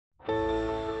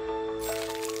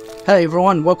Hey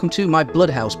everyone, welcome to my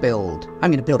blood house build. I'm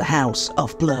going to build a house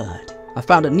of blood. I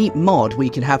found a neat mod where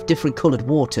you can have different coloured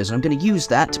waters, and I'm going to use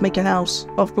that to make a house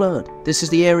of blood. This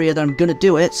is the area that I'm going to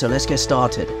do it, so let's get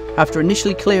started. After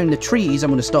initially clearing the trees,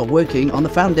 I'm going to start working on the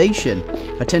foundation.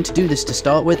 I tend to do this to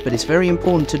start with, but it's very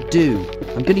important to do.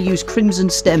 I'm going to use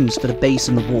crimson stems for the base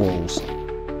and the walls.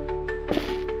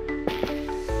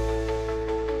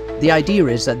 The idea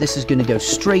is that this is going to go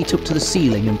straight up to the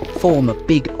ceiling and form a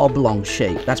big oblong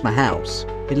shape. That's my house.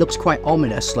 It looks quite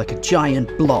ominous, like a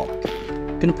giant block.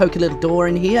 Gonna poke a little door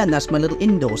in here, and that's my little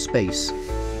indoor space.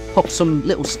 Pop some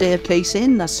little staircase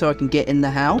in, that's so I can get in the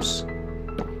house.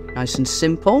 Nice and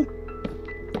simple.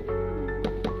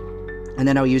 And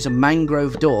then I'll use a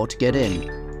mangrove door to get in.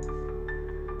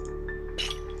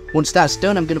 Once that's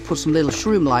done, I'm gonna put some little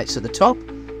shroom lights at the top.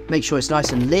 Make sure it's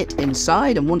nice and lit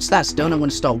inside, and once that's done, I'm going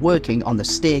to start working on the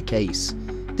staircase.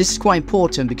 This is quite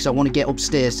important because I want to get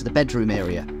upstairs to the bedroom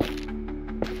area.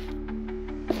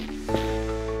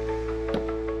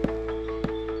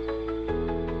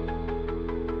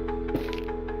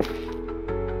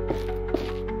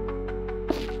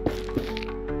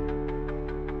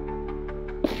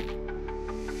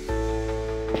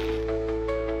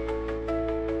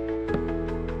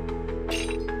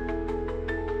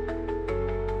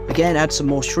 Again, add some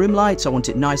more shroom lights. I want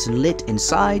it nice and lit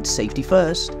inside, safety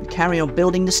first, and carry on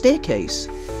building the staircase.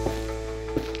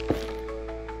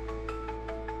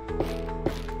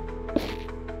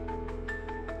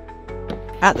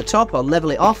 At the top, I'll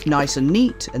level it off nice and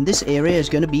neat, and this area is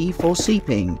going to be for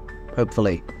sleeping,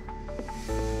 hopefully.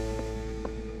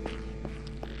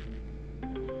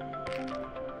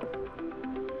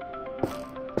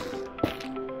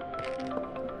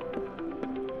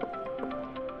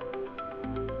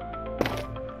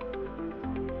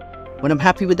 When I'm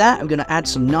happy with that, I'm going to add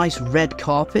some nice red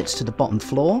carpets to the bottom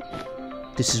floor.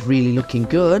 This is really looking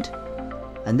good.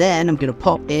 And then I'm going to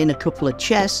pop in a couple of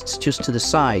chests just to the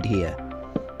side here.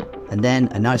 And then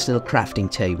a nice little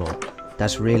crafting table.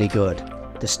 That's really good.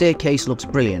 The staircase looks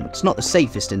brilliant. It's not the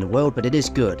safest in the world, but it is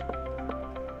good.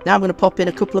 Now I'm going to pop in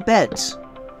a couple of beds.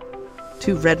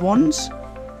 Two red ones.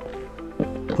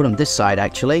 Put them this side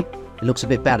actually. It looks a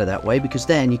bit better that way because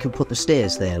then you can put the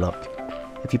stairs there, look.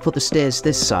 If you put the stairs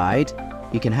this side,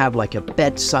 you can have like a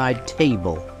bedside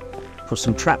table. Put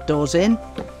some trapdoors in,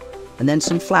 and then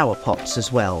some flower pots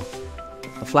as well.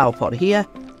 A flower pot here,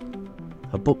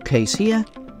 a bookcase here,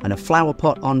 and a flower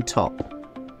pot on top.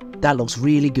 That looks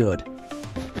really good.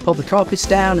 Pop the carpets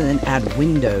down and then add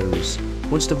windows.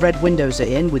 Once the red windows are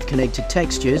in with connected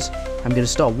textures, I'm going to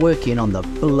start working on the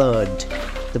blood.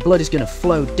 The blood is going to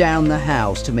flow down the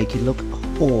house to make it look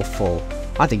awful.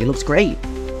 I think it looks great.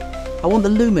 I want the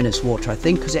luminous water, I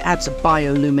think, because it adds a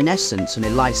bioluminescence and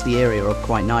it lights the area up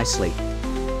quite nicely.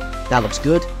 That looks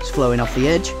good. It's flowing off the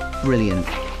edge. Brilliant.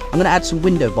 I'm going to add some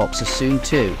window boxes soon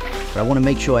too, but I want to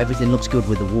make sure everything looks good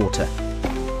with the water.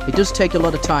 It does take a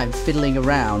lot of time fiddling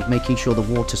around, making sure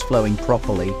the water's flowing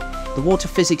properly. The water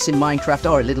physics in Minecraft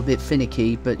are a little bit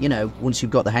finicky, but you know, once you've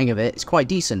got the hang of it, it's quite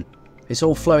decent. It's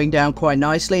all flowing down quite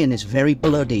nicely and it's very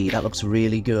bloody. That looks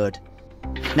really good.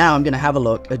 Now I'm going to have a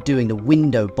look at doing the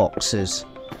window boxes.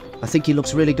 I think it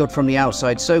looks really good from the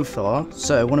outside so far,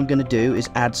 so what I'm going to do is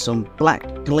add some black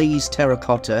glazed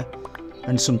terracotta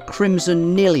and some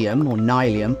crimson nylium or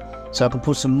nylium, so I can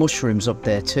put some mushrooms up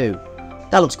there too.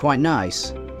 That looks quite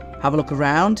nice. Have a look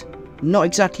around. Not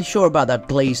exactly sure about that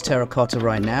glazed terracotta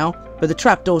right now, but the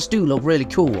trapdoors do look really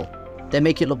cool. They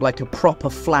make it look like a proper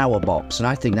flower box, and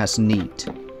I think that's neat.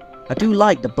 I do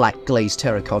like the black glazed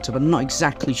terracotta, but I'm not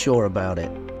exactly sure about it.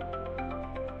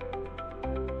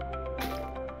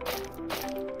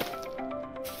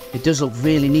 It does look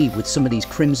really neat with some of these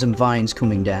crimson vines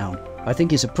coming down. I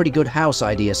think it's a pretty good house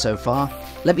idea so far.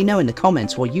 Let me know in the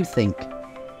comments what you think.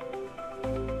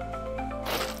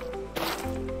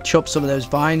 Chop some of those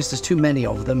vines, there's too many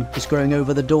of them. It's growing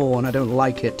over the door and I don't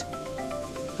like it.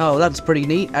 Oh, that's pretty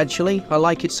neat actually. I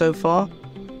like it so far.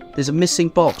 There's a missing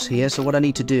box here, so what I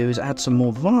need to do is add some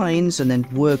more vines and then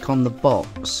work on the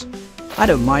box. I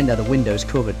don't mind how the window's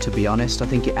covered, to be honest. I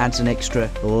think it adds an extra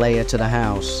layer to the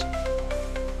house.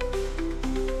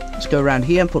 Let's go around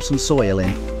here and put some soil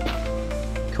in.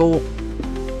 Cool.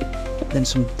 Then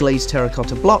some glazed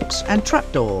terracotta blocks and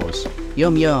trapdoors.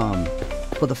 Yum yum.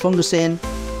 Put the fungus in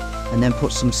and then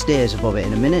put some stairs above it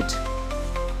in a minute.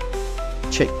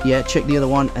 Check the other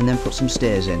one and then put some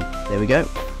stairs in. There we go.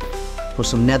 Put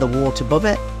some nether wart above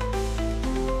it.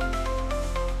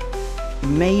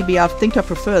 Maybe, I think I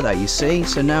prefer that, you see.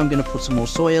 So now I'm going to put some more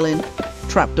soil in,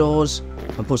 trapdoors,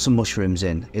 and put some mushrooms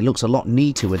in. It looks a lot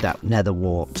neater with that nether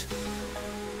wart.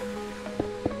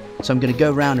 So I'm going to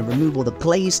go around and remove all the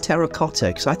glazed terracotta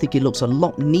because I think it looks a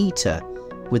lot neater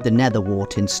with the nether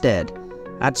wart instead.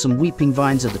 Add some weeping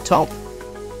vines at the top.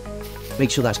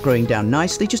 Make sure that's growing down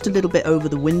nicely, just a little bit over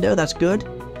the window, that's good.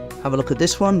 Have a look at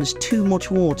this one, there's too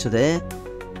much water there.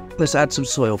 Let's add some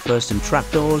soil first and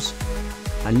trapdoors.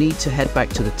 I need to head back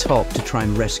to the top to try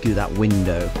and rescue that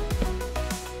window.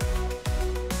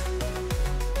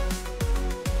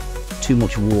 Too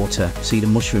much water. See, the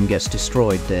mushroom gets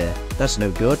destroyed there. That's no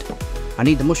good. I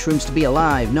need the mushrooms to be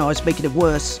alive. No, it's making it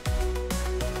worse.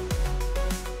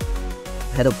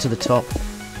 Head up to the top.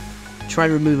 Try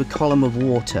and remove a column of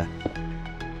water.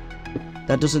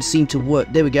 That doesn't seem to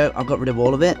work. There we go. I've got rid of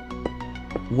all of it.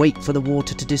 Wait for the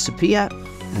water to disappear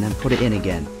and then put it in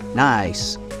again.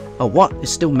 Nice. Oh, what?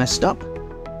 It's still messed up?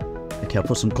 Okay, I'll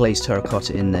put some glazed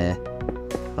terracotta in there.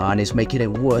 Oh, and it's making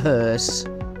it worse.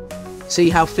 See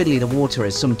how fiddly the water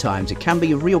is sometimes. It can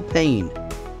be a real pain.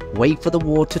 Wait for the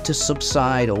water to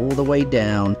subside all the way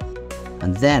down.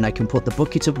 And then I can put the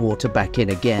bucket of water back in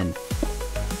again.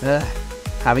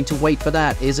 Having to wait for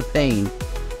that is a pain.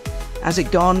 Has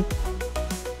it gone?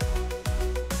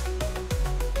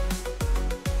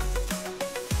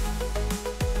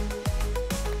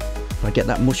 If I get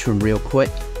that mushroom real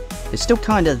quick. It's still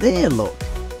kind of there, look.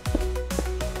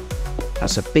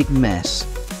 That's a big mess.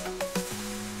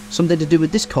 Something to do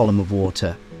with this column of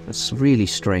water. That's really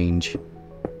strange.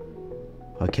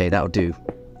 Okay, that'll do.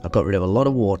 I've got rid of a lot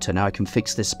of water, now I can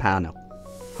fix this panel.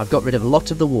 I've got rid of a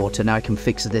lot of the water, now I can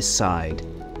fix this side.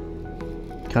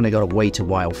 Kinda gotta wait a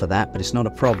while for that, but it's not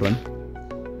a problem.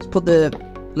 Let's put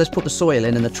the soil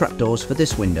in and the trapdoors for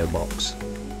this window box.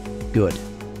 Good.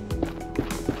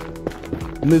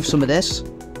 Remove some of this.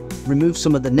 Remove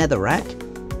some of the netherrack.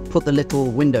 Put the little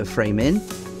window frame in.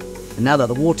 And now that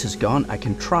the water's gone, I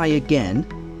can try again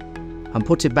and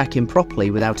put it back in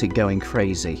properly without it going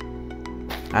crazy.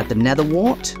 Add the nether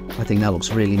wart. I think that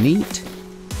looks really neat.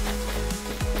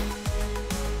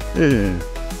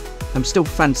 I'm still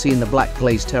fancying the black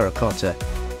glazed terracotta.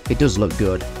 It does look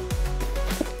good.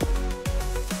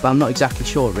 But I'm not exactly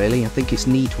sure really. I think it's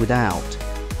neat without.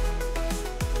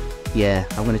 Yeah,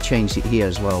 I'm going to change it here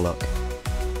as well, look.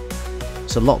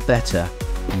 It's a lot better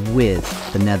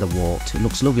with the nether wart. It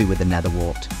looks lovely with the nether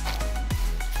wart.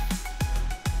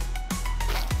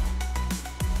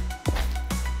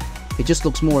 It just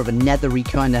looks more of a nethery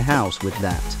kind of house with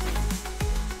that.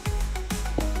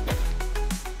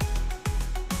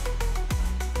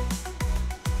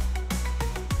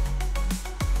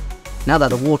 Now that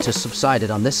the water's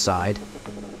subsided on this side,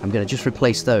 I'm going to just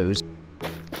replace those.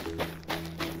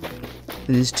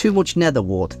 There's too much nether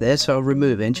wart there, so I'll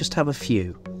remove it and just have a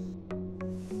few.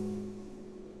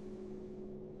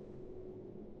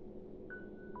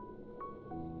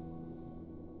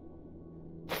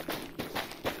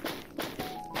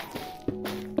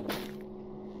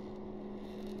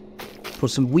 Put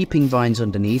some weeping vines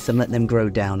underneath and let them grow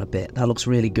down a bit. That looks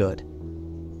really good.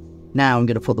 Now I'm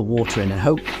going to put the water in and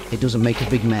hope it doesn't make a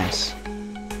big mess.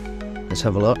 Let's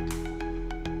have a look.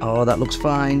 Oh, that looks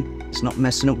fine. It's not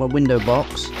messing up my window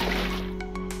box.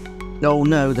 Oh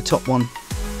no, the top one.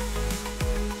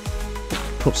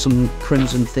 Put some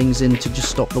crimson things in to just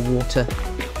stop the water.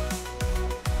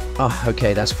 Oh,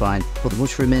 okay, that's fine. Put the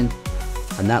mushroom in.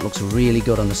 And that looks really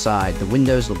good on the side. The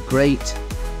windows look great.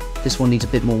 This one needs a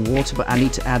bit more water, but I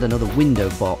need to add another window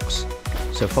box.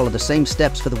 So follow the same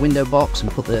steps for the window box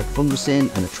and put the fungus in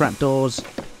and the trapdoors.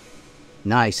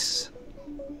 Nice.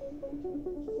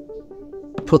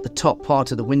 Put the top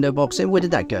part of the window box in. Where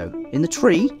did that go? In the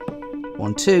tree?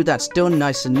 1, 2, that's done,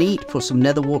 nice and neat. Put some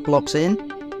nether wart blocks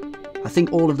in. I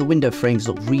think all of the window frames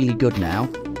look really good now.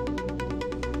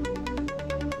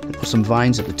 Put some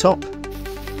vines at the top.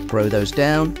 Grow those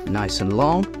down, nice and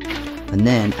long. And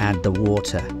then add the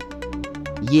water.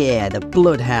 Yeah, the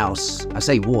blood house. I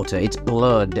say water, it's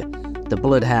blood. The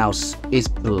blood house is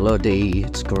bloody.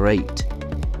 It's great.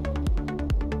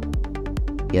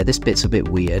 Yeah, this bit's a bit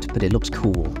weird, but it looks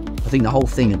cool. I think the whole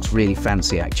thing looks really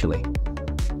fancy, actually.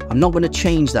 I'm not going to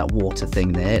change that water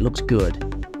thing there. It looks good.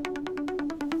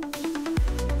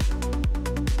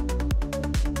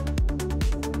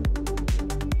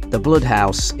 The blood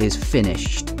house is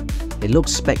finished. It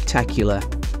looks spectacular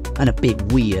and a bit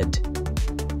weird.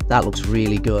 That looks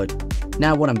really good.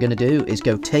 Now what I'm going to do is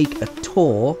go take a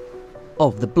tour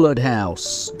of the blood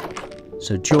house.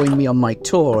 So join me on my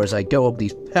tour as I go up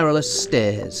these perilous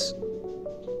stairs.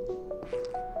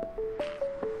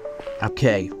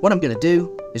 Okay, what I'm going to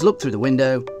do is look through the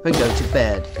window and go to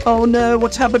bed. Oh no,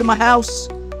 what's happened to my house?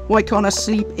 Why can't I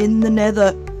sleep in the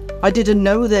nether? I didn't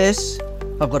know this.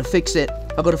 I've got to fix it.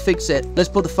 I've got to fix it. Let's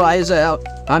put the fires out.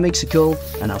 I'm Ikkcicle,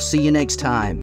 and I'll see you next time.